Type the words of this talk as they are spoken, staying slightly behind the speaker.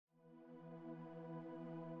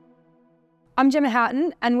I'm Gemma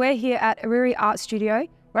Houghton, and we're here at Ariri Art Studio,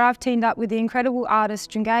 where I've teamed up with the incredible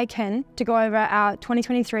artist Tjunkaya to go over our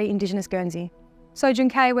 2023 Indigenous Guernsey. So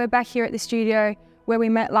Tjunkaya, we're back here at the studio where we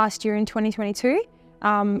met last year in 2022,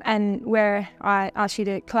 and where I asked you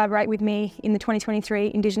to collaborate with me in the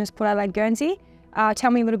 2023 Indigenous Port Adelaide Guernsey.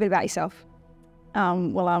 Tell me a little bit about yourself.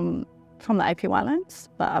 Well, I'm from the AP Whitelands,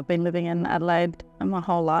 but I've been living in Adelaide my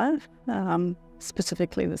whole life,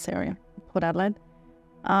 specifically this area, Port Adelaide.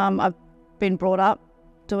 I've been brought up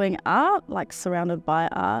doing art, like surrounded by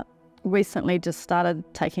art. Recently just started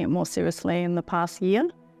taking it more seriously in the past year,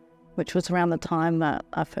 which was around the time that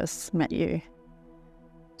I first met you.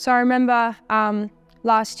 So I remember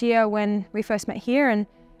last year when we first met here, and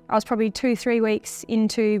I was probably 2-3 weeks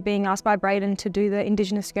into being asked by Braden to do the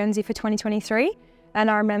Indigenous Guernsey for 2023. And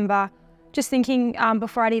I remember just thinking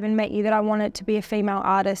before I'd even met you that I wanted to be a female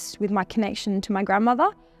artist with my connection to my grandmother.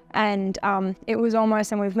 And it was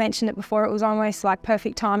almost, and we've mentioned it before, it was almost like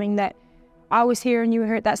perfect timing that I was here and you were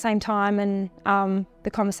here at that same time, and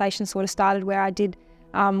the conversation sort of started where I did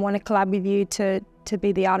want to collab with you to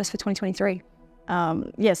be the artist for 2023.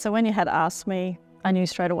 Yeah, so when you had asked me, I knew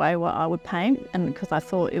straight away what I would paint, and because I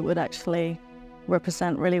thought it would actually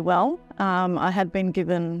represent really well. I had been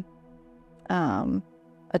given a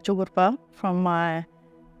jugurpa from my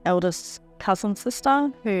eldest cousin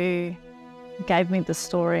sister who gave me the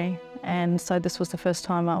story, and so this was the first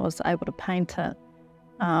time I was able to paint it,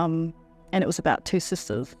 and it was about two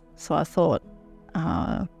sisters, so I thought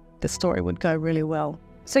the story would go really well.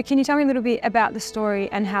 So can you tell me a little bit about the story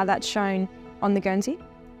and how that's shown on the Guernsey?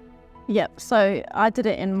 Yep, so I did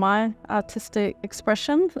it in my artistic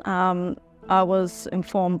expression. I was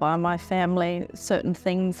informed by my family certain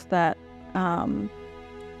things that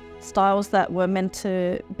styles that were meant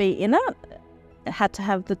to be in it had to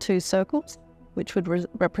have the two circles, which would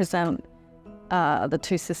represent the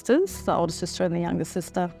two sisters, the older sister and the younger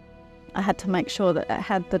sister. I had to make sure that it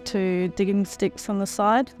had the two digging sticks on the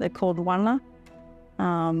side. They're called wana.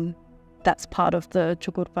 That's part of the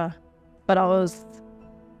jugurpa. But I was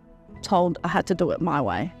told I had to do it my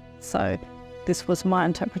way. So this was my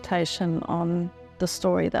interpretation on the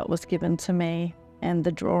story that was given to me and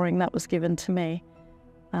the drawing that was given to me.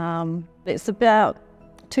 It's about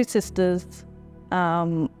two sisters.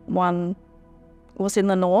 One was in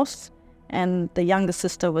the north and the younger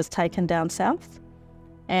sister was taken down south,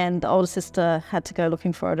 and the older sister had to go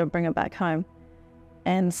looking for it and bring it back home.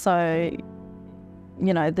 And so,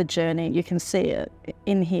 you know, the journey, you can see it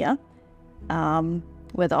in here,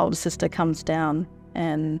 where the older sister comes down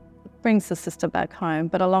and brings the sister back home.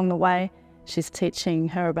 But along the way, she's teaching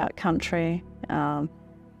her about country,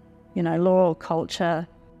 you know, law, culture.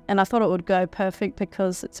 And I thought it would go perfect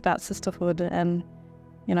because it's about sisterhood, and,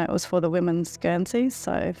 you know, it was for the women's Guernsey.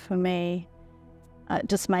 So for me, it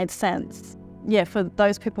just made sense. Yeah, for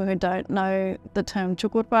those people who don't know the term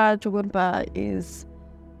jugurpa is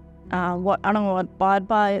what I don't know what abide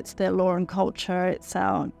by. It's their law and culture. It's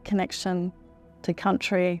our connection to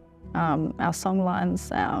country, our song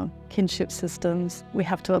lines, our kinship systems. We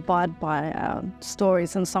have to abide by our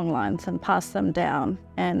stories and song lines and pass them down,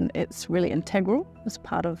 and it's really integral as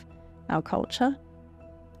part of our culture.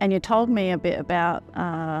 And you told me a bit about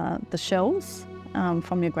the shells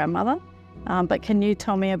from your grandmother, but can you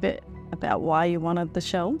tell me a bit about why you wanted the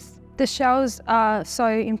shells? The shells are so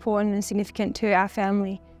important and significant to our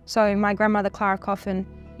family. So my grandmother Clara Coffin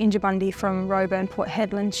in Jabundi from Roebourne, Port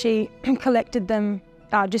Hedland, she collected them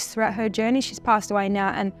just throughout her journey. She's passed away now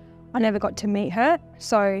and I never got to meet her.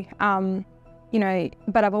 So, you know,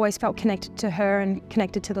 but I've always felt connected to her and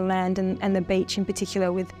connected to the land and the beach in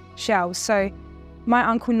particular with shells. So my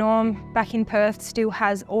Uncle Norm back in Perth still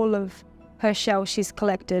has all of her shells she's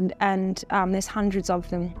collected, and there's hundreds of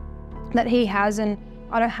them that he has, and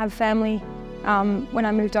I don't have family when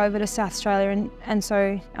I moved over to South Australia, and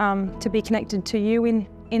so to be connected to you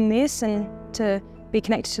in this and to be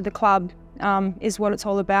connected to the club is what it's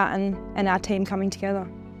all about, and our team coming together.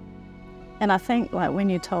 And I think, like, when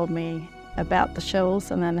you told me about the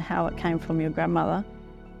shells and then how it came from your grandmother,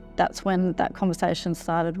 that's when that conversation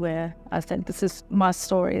started, where I said, this is my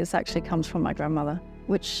story, it actually comes from my grandmother,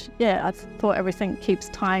 which, yeah, I thought everything keeps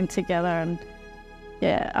tying together, and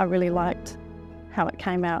yeah, I really liked how it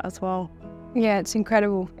came out as well. Yeah, it's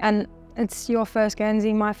incredible. And it's your first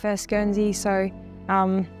Guernsey, my first Guernsey, so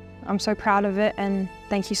I'm so proud of it, and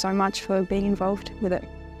thank you so much for being involved with it.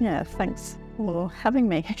 Yeah, thanks for having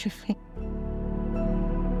me.